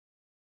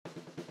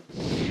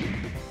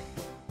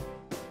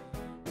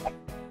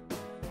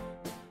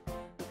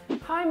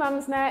Hi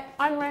Mumsnet,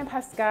 I'm Lorraine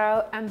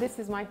Pascale and this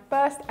is my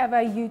first ever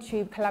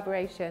YouTube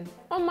collaboration.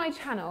 On my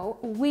channel,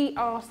 we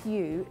asked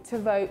you to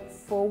vote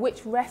for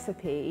which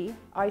recipe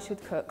I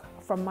should cook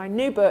from my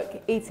new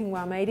book, Eating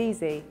Well Made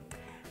Easy.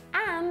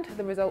 And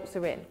the results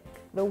are in.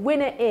 The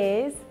winner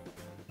is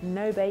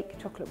no-bake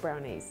chocolate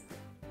brownies.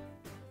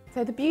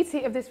 So the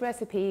beauty of this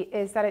recipe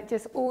is that it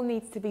just all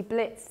needs to be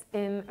blitzed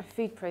in a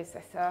food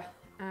processor.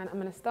 And I'm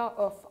going to start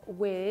off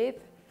with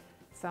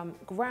some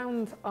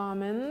ground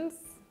almonds.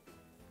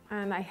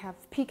 And I have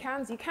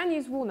pecans. You can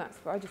use walnuts,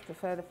 but I just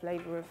prefer the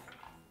flavour of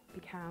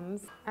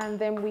pecans. And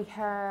then we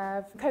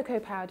have cocoa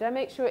powder.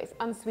 Make sure it's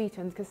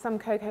unsweetened because some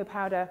cocoa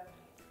powder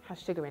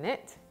has sugar in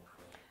it.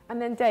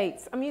 And then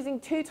dates. I'm using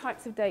two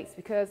types of dates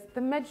because the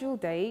Medjool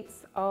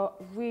dates are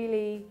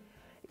really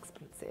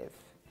expensive.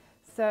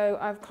 So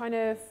I've kind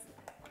of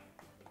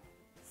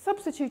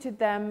substituted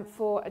them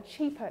for a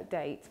cheaper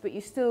date, but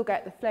you still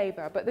get the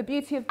flavour. But the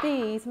beauty of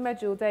these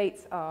Medjool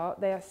dates are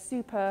they are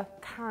super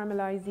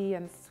caramelisy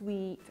and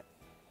sweet.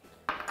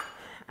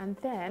 And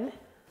then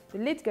the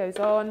lid goes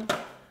on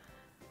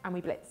and we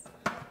blitz.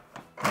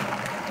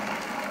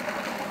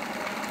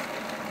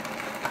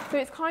 So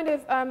it's kind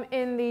of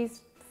in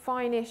these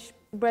fine-ish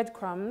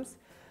breadcrumbs.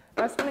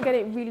 I just want to get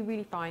it really,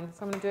 really fine,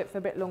 so I'm going to do it for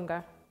a bit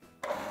longer.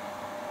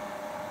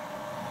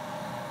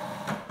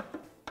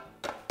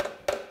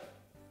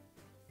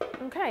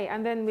 Okay,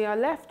 and then we are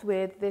left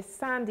with this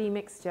sandy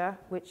mixture,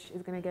 which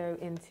is going to go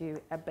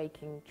into a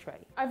baking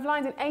tray. I've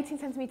lined an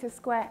 18cm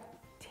square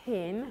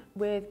tin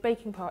with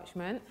baking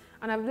parchment,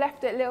 and I've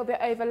left it a little bit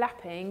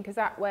overlapping because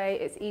that way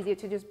it's easier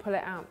to just pull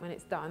it out when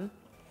it's done.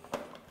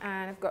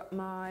 And I've got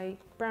my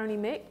brownie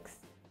mix.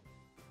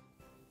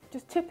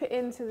 Just tip it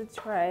into the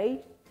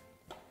tray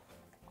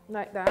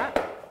like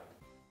that.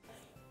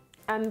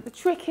 And the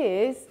trick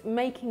is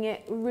making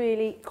it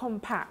really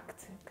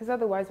compact because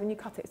otherwise when you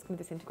cut it, it's going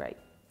to disintegrate.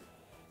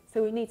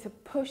 So we need to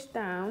push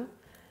down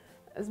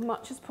as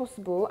much as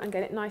possible and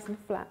get it nice and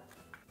flat.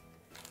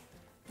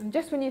 And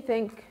just when you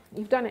think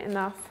you've done it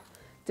enough,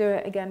 do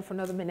it again for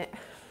another minute.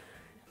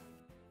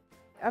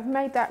 I've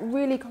made that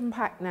really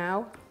compact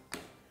now,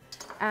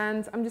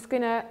 and I'm just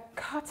going to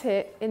cut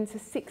it into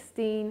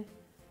 16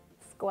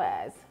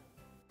 squares.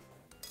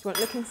 So you want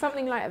it looking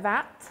something like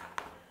that.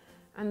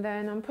 And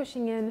then I'm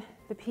pushing in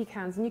the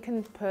pecans, and you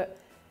can put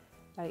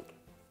like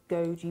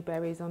goji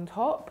berries on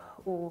top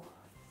or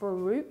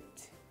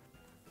fruit.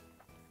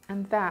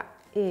 And that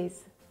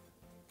is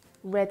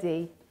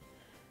ready,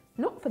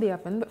 not for the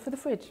oven, but for the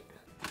fridge.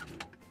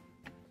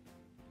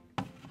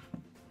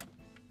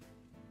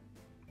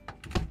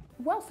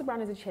 Whilst the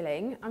brownies are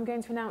chilling, I'm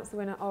going to announce the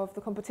winner of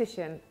the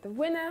competition. The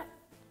winner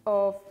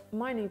of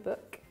my new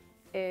book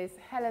is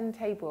Helen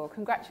Tabor.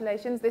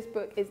 Congratulations, this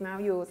book is now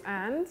yours,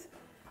 and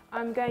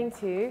I'm going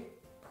to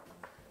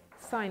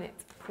sign it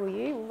for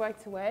you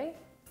right away.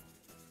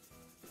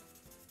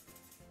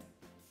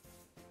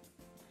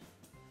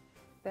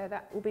 There,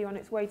 that will be on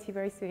its way to you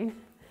very soon.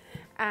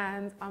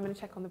 And I'm going to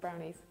check on the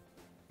brownies.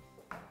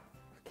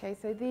 Okay,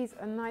 so these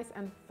are nice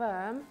and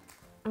firm.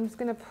 I'm just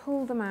going to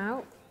pull them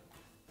out.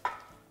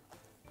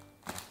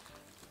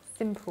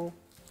 Simple,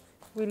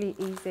 really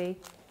easy.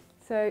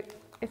 So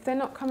if they're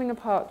not coming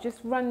apart, just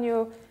run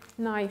your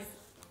knife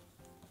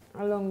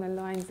along the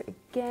lines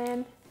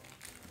again.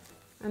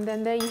 And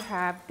then there you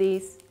have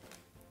these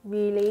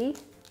really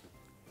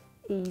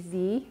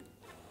easy,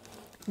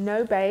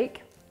 no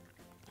bake,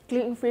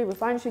 gluten-free,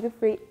 refined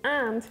sugar-free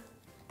and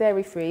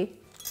dairy-free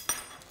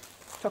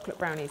chocolate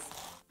brownies.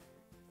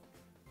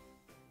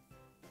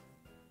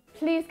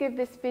 Please give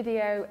this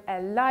video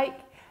a like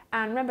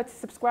and remember to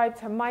subscribe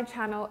to my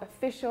channel,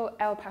 Official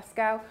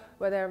Pascale,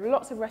 where there are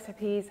lots of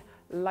recipes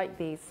like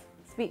these.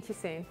 Speak to you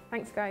soon.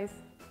 Thanks guys.